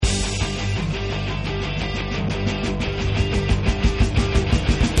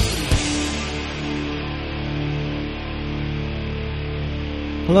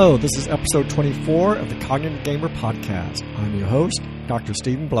Hello, this is episode 24 of the Cognitive Gamer Podcast. I'm your host, Dr.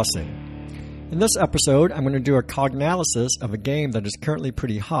 Stephen Blessing. In this episode, I'm going to do a cognalysis of a game that is currently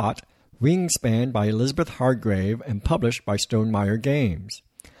pretty hot, Wingspan by Elizabeth Hargrave and published by Stonemaier Games.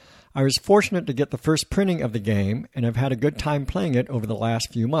 I was fortunate to get the first printing of the game and have had a good time playing it over the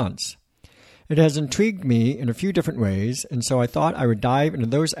last few months. It has intrigued me in a few different ways, and so I thought I would dive into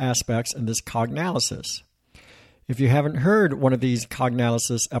those aspects in this cognalysis. If you haven't heard one of these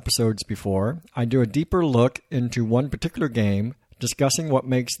cognalysis episodes before, I do a deeper look into one particular game, discussing what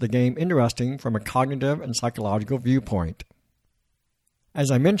makes the game interesting from a cognitive and psychological viewpoint.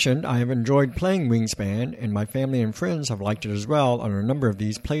 As I mentioned, I have enjoyed playing Wingspan, and my family and friends have liked it as well on a number of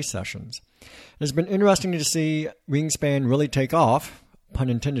these play sessions. It has been interesting to see Wingspan really take off, pun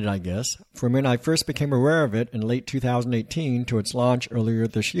intended I guess, from when I first became aware of it in late 2018 to its launch earlier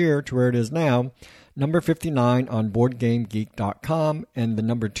this year to where it is now, number 59 on BoardGameGeek.com and the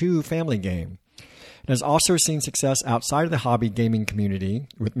number 2 family game. It has also seen success outside of the hobby gaming community,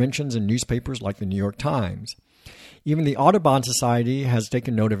 with mentions in newspapers like the New York Times. Even the Audubon Society has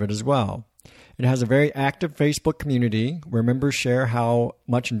taken note of it as well. It has a very active Facebook community where members share how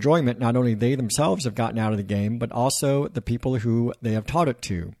much enjoyment not only they themselves have gotten out of the game, but also the people who they have taught it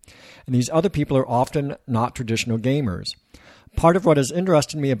to. And these other people are often not traditional gamers. Part of what has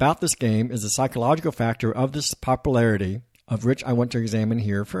interested me about this game is the psychological factor of this popularity, of which I want to examine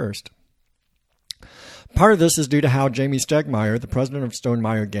here first. Part of this is due to how Jamey Stegmaier, the president of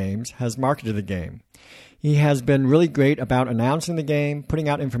Stonemaier Games, has marketed the game. He has been really great about announcing the game, putting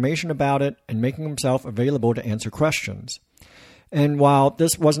out information about it, and making himself available to answer questions. And while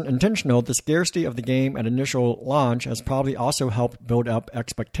this wasn't intentional, the scarcity of the game at initial launch has probably also helped build up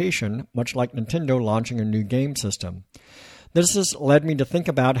expectation, much like Nintendo launching a new game system. This has led me to think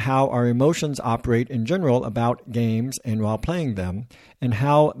about how our emotions operate in general about games and while playing them, and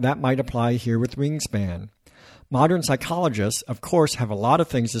how that might apply here with Wingspan. Modern psychologists, of course, have a lot of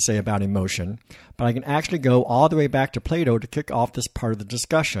things to say about emotion, but I can actually go all the way back to Plato to kick off this part of the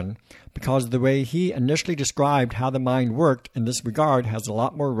discussion, because the way he initially described how the mind worked in this regard has a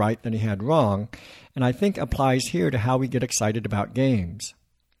lot more right than he had wrong, and I think applies here to how we get excited about games.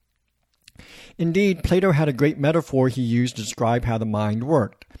 Indeed, Plato had a great metaphor he used to describe how the mind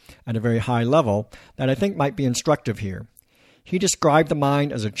worked, at a very high level, that I think might be instructive here. He described the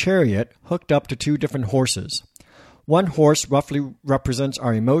mind as a chariot hooked up to 2 different horses. One horse roughly represents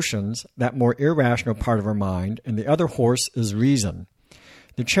our emotions, that more irrational part of our mind, and the other horse is reason.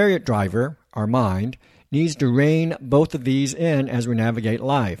 The chariot driver, our mind, needs to rein both of these in as we navigate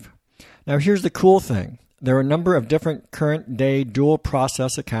life. Now here's the cool thing. There are a number of different current-day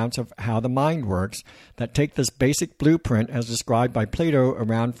dual-process accounts of how the mind works that take this basic blueprint as described by Plato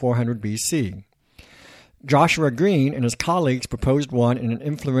around 400 BC. Joshua Green and his colleagues proposed one in an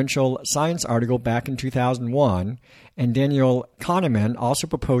influential Science article back in 2001, and Daniel Kahneman also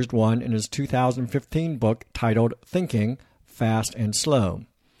proposed one in his 2015 book titled Thinking, Fast and Slow.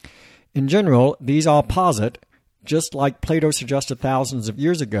 In general, these all posit, just like Plato suggested thousands of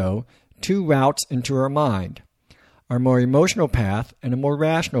years ago, 2 routes into our mind, our more emotional path and a more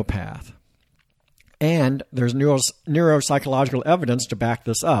rational path. And there's neuropsychological evidence to back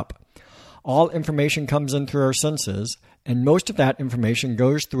this up. All information comes in through our senses, and most of that information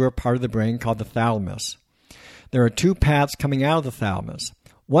goes through a part of the brain called the thalamus. There are 2 paths coming out of the thalamus.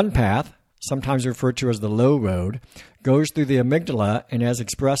 One path, sometimes referred to as the low road, goes through the amygdala and is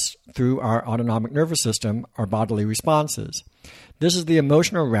expressed through our autonomic nervous system, our bodily responses. This is the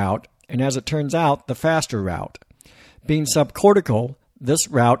emotional route, and as it turns out, the faster route. Being subcortical, this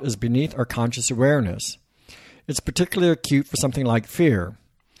route is beneath our conscious awareness. It's particularly acute for something like fear.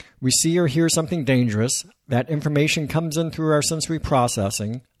 We see or hear something dangerous, that information comes in through our sensory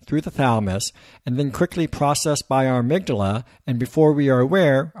processing, through the thalamus, and then quickly processed by our amygdala, and before we are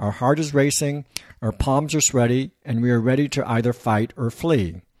aware, our heart is racing, our palms are sweaty, and we are ready to either fight or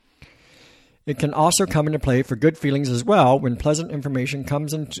flee. It can also come into play for good feelings as well when pleasant information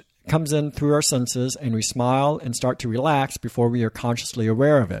comes in through our senses and we smile and start to relax before we are consciously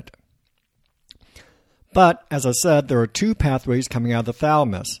aware of it. But, as I said, there are 2 pathways coming out of the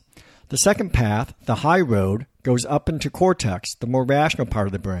thalamus. The second path, the high road, goes up into cortex, the more rational part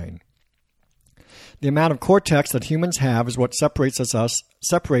of the brain. The amount of cortex that humans have is what separates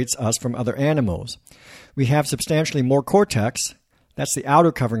us from other animals. We have substantially more cortex, that's the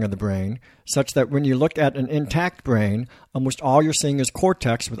outer covering of the brain, such that when you look at an intact brain, almost all you're seeing is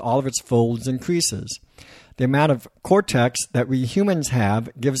cortex with all of its folds and creases. The amount of cortex that we humans have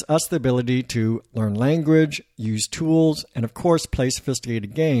gives us the ability to learn language, use tools, and of course play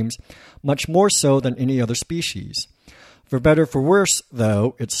sophisticated games, much more so than any other species. For better or for worse,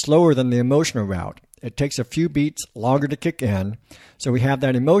 though, it's slower than the emotional route. It takes a few beats longer to kick in, so we have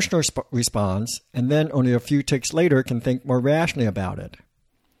that emotional response, and then only a few ticks later can think more rationally about it.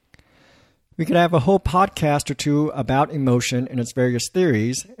 We could have a whole podcast or two about emotion and its various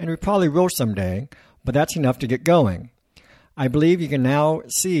theories, and we probably will someday, but that's enough to get going. I believe you can now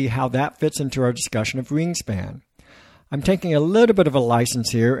see how that fits into our discussion of wingspan. I'm taking a little bit of a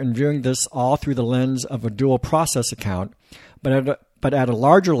license here and viewing this all through the lens of a dual process account, but at a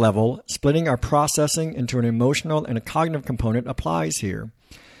larger level, splitting our processing into an emotional and a cognitive component applies here.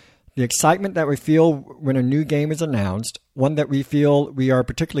 The excitement that we feel when a new game is announced, one that we feel we are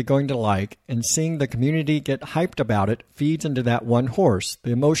particularly going to like, and seeing the community get hyped about it feeds into that one horse,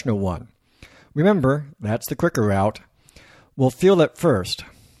 the emotional one. Remember, that's the quicker route. We'll feel it first,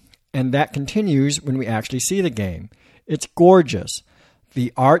 and that continues when we actually see the game. It's gorgeous.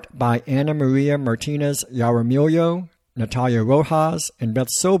 The art by Ana Maria Martinez Jaramillo, Natalia Rojas, and Beth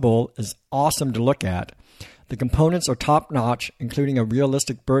Sobel is awesome to look at. The components are top-notch, including a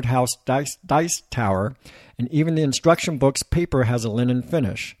realistic birdhouse dice tower, and even the instruction book's paper has a linen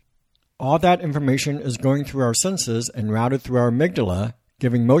finish. All that information is going through our senses and routed through our amygdala,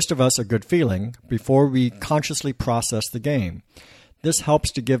 giving most of us a good feeling before we consciously process the game. This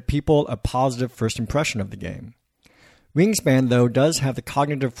helps to give people a positive first impression of the game. Wingspan, though, does have the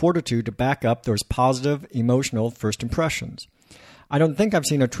cognitive fortitude to back up those positive, emotional first impressions. I don't think I've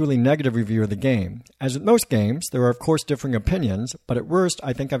seen a truly negative review of the game. As with most games, there are of course differing opinions, but at worst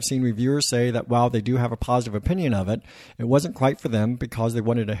I think I've seen reviewers say that while they do have a positive opinion of it, it wasn't quite for them because they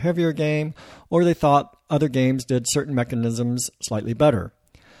wanted a heavier game or they thought other games did certain mechanisms slightly better.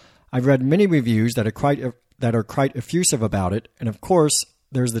 I've read many reviews that are quite effusive about it, and of course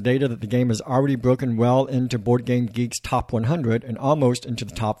there's the data that the game has already broken well into Board Game Geek's top 100 and almost into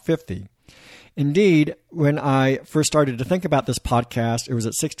the top 50. Indeed, when I first started to think about this podcast, it was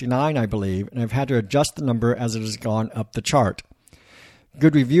at 69, I believe, and I've had to adjust the number as it has gone up the chart.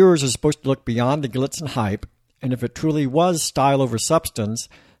 Good reviewers are supposed to look beyond the glitz and hype, and if it truly was style over substance,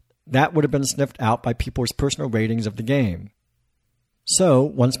 that would have been sniffed out by people's personal ratings of the game. So,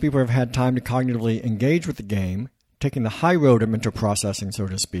 once people have had time to cognitively engage with the game, taking the high road of mental processing, so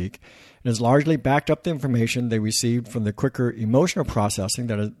to speak, it has largely backed up the information they received from the quicker emotional processing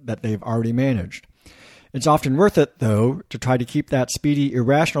that they've already managed. It's often worth it, though, to try to keep that speedy,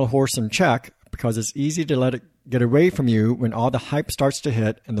 irrational horse in check because it's easy to let it get away from you when all the hype starts to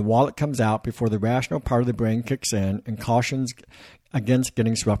hit and the wallet comes out before the rational part of the brain kicks in and cautions against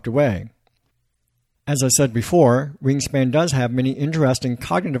getting swept away. As I said before, Wingspan does have many interesting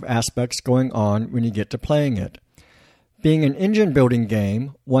cognitive aspects going on when you get to playing it. Being an engine-building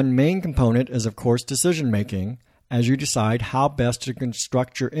game, one main component is, of course, decision-making, as you decide how best to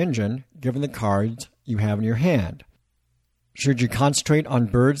construct your engine given the cards you have in your hand. Should you concentrate on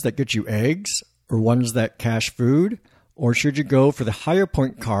birds that get you eggs, or ones that cache food, or should you go for the higher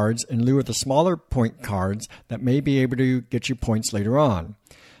point cards in lieu of the smaller point cards that may be able to get you points later on?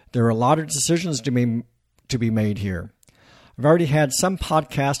 There are a lot of decisions to be made here. I've already had some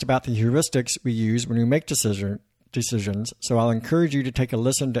podcast about the heuristics we use when we make decisions, so I'll encourage you to take a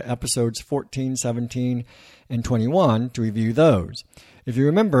listen to episodes 14, 17, and 21 to review those. If you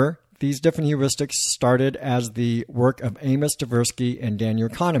remember, these different heuristics started as the work of Amos Tversky and Daniel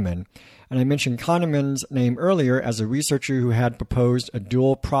Kahneman, and I mentioned Kahneman's name earlier as a researcher who had proposed a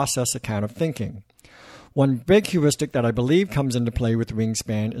dual process account of thinking. One big heuristic that I believe comes into play with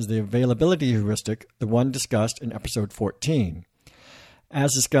Wingspan is the availability heuristic, the one discussed in episode 14.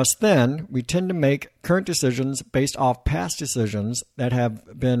 As discussed then, we tend to make current decisions based off past decisions that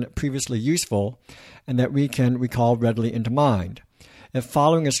have been previously useful and that we can recall readily into mind. If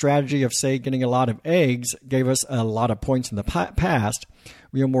following a strategy of, say, getting a lot of eggs gave us a lot of points in the past,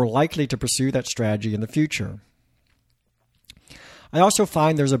 we are more likely to pursue that strategy in the future. I also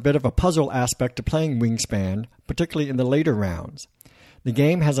find there's a bit of a puzzle aspect to playing Wingspan, particularly in the later rounds. The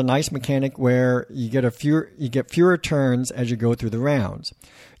game has a nice mechanic where you get fewer turns as you go through the rounds.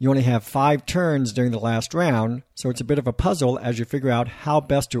 You only have 5 turns during the last round, so it's a bit of a puzzle as you figure out how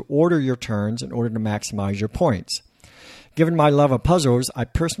best to order your turns in order to maximize your points. Given my love of puzzles, I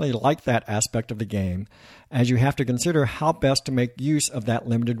personally like that aspect of the game, as you have to consider how best to make use of that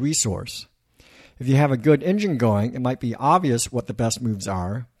limited resource. If you have a good engine going, it might be obvious what the best moves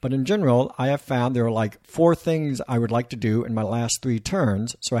are, but in general, I have found there are like 4 things I would like to do in my last 3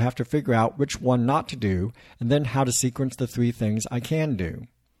 turns, so I have to figure out which one not to do, and then how to sequence the 3 things I can do.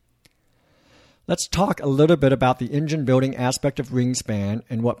 Let's talk a little bit about the engine building aspect of Wingspan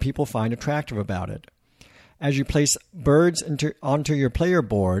and what people find attractive about it. As you place birds onto your player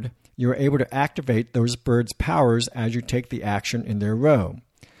board, you are able to activate those birds' powers as you take the action in their row.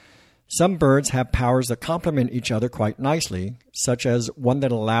 Some birds have powers that complement each other quite nicely, such as one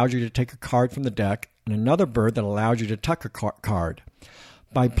that allows you to take a card from the deck and another bird that allows you to tuck a card.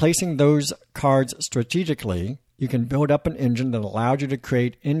 By placing those cards strategically, you can build up an engine that allows you to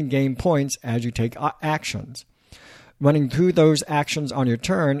create in-game points as you take actions. Running through those actions on your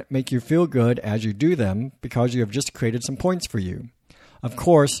turn make you feel good as you do them because you have just created some points for you. Of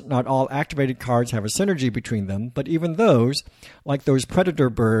course, not all activated cards have a synergy between them, but even those, like those predator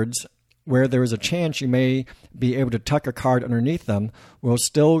birds, where there is a chance you may be able to tuck a card underneath them, will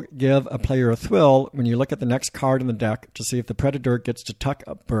still give a player a thrill when you look at the next card in the deck to see if the predator gets to tuck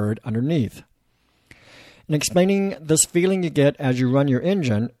a bird underneath. In explaining this feeling you get as you run your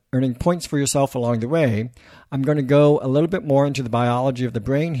engine, earning points for yourself along the way, I'm going to go a little bit more into the biology of the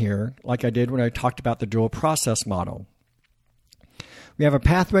brain here, like I did when I talked about the dual process model. We have a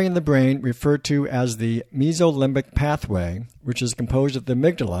pathway in the brain referred to as the mesolimbic pathway, which is composed of the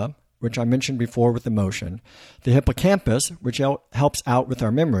amygdala, which I mentioned before with emotion, the hippocampus, which helps out with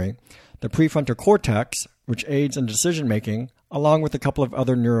our memory, the prefrontal cortex, which aids in decision-making, along with a couple of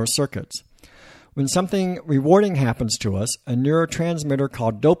other neurocircuits. When something rewarding happens to us, a neurotransmitter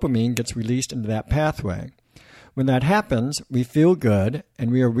called dopamine gets released into that pathway. When that happens, we feel good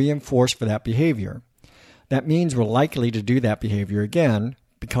and we are reinforced for that behavior. That means we're likely to do that behavior again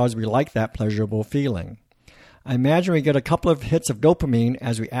because we like that pleasurable feeling. I imagine we get a couple of hits of dopamine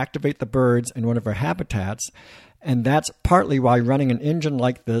as we activate the birds in one of our habitats, and that's partly why running an engine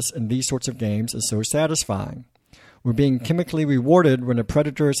like this in these sorts of games is so satisfying. We're being chemically rewarded when a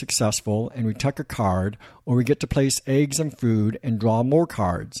predator is successful and we tuck a card, or we get to place eggs and food and draw more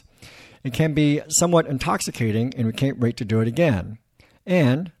cards. It can be somewhat intoxicating, and we can't wait to do it again.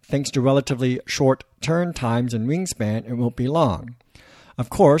 And, thanks to relatively short turn times and wingspan, it won't be long. Of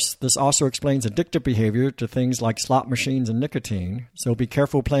course, this also explains addictive behavior to things like slot machines and nicotine, so be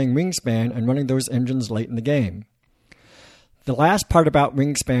careful playing Wingspan and running those engines late in the game. The last part about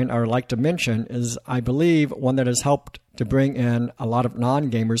Wingspan I would like to mention is, I believe, one that has helped to bring in a lot of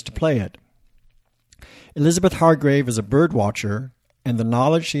non-gamers to play it. Elizabeth Hargrave is a bird watcher, and the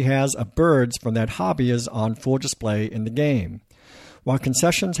knowledge she has of birds from that hobby is on full display in the game. While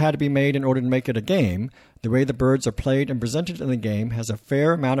concessions had to be made in order to make it a game, the way the birds are played and presented in the game has a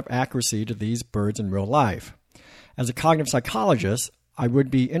fair amount of accuracy to these birds in real life. As a cognitive psychologist, I would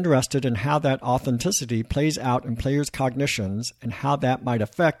be interested in how that authenticity plays out in players' cognitions and how that might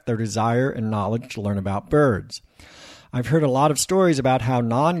affect their desire and knowledge to learn about birds. I've heard a lot of stories about how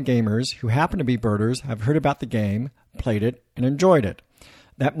non-gamers who happen to be birders have heard about the game, played it, and enjoyed it.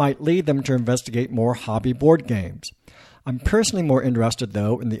 That might lead them to investigate more hobby board games. I'm personally more interested,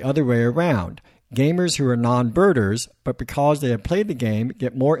 though, in the other way around. Gamers who are non-birders, but because they have played the game,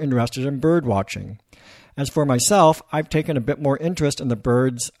 get more interested in bird watching. As for myself, I've taken a bit more interest in the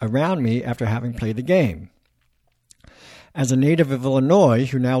birds around me after having played the game. As a native of Illinois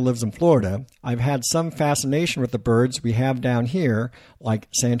who now lives in Florida, I've had some fascination with the birds we have down here, like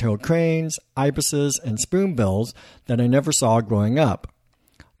sandhill cranes, ibises, and spoonbills that I never saw growing up.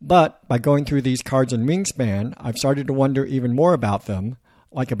 But by going through these cards in Wingspan, I've started to wonder even more about them,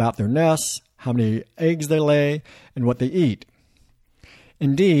 like about their nests, how many eggs they lay, and what they eat.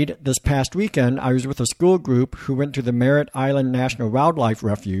 Indeed, this past weekend, I was with a school group who went to the Merritt Island National Wildlife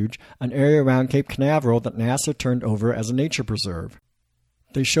Refuge, an area around Cape Canaveral that NASA turned over as a nature preserve.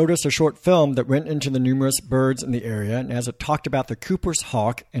 They showed us a short film that went into the numerous birds in the area, and as it talked about the Cooper's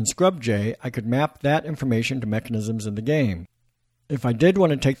hawk and scrub jay, I could map that information to mechanisms in the game. If I did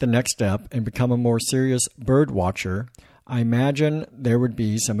want to take the next step and become a more serious bird watcher, I imagine there would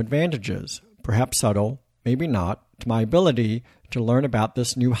be some advantages, perhaps subtle, maybe not, to my ability to learn about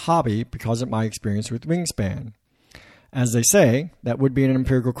this new hobby because of my experience with Wingspan. As they say, that would be an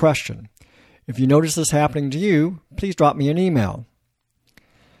empirical question. If you notice this happening to you, please drop me an email.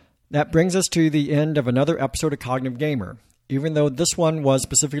 That brings us to the end of another episode of Cognitive Gamer. Even though this one was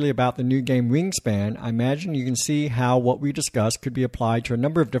specifically about the new game Wingspan, I imagine you can see how what we discussed could be applied to a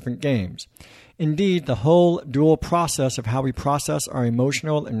number of different games. Indeed, the whole dual process of how we process our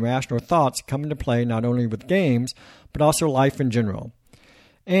emotional and rational thoughts come into play not only with games, but also life in general.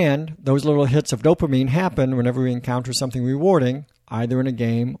 And those little hits of dopamine happen whenever we encounter something rewarding, either in a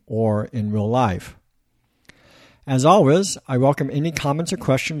game or in real life. As always, I welcome any comments or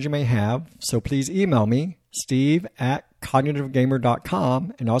questions you may have, so please email me,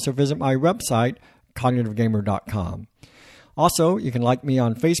 steve@cognitivegamer.com, and also visit my website, cognitivegamer.com. Also, you can like me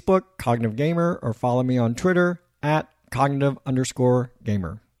on Facebook, Cognitive Gamer, or follow me on Twitter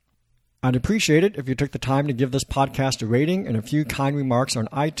 @cognitive_gamer. I'd appreciate it if you took the time to give this podcast a rating and a few kind remarks on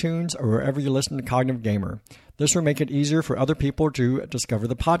iTunes or wherever you listen to Cognitive Gamer. This will make it easier for other people to discover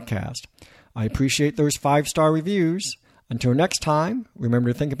the podcast. I appreciate those 5-star reviews. Until next time,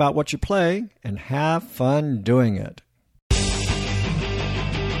 remember to think about what you play and have fun doing it.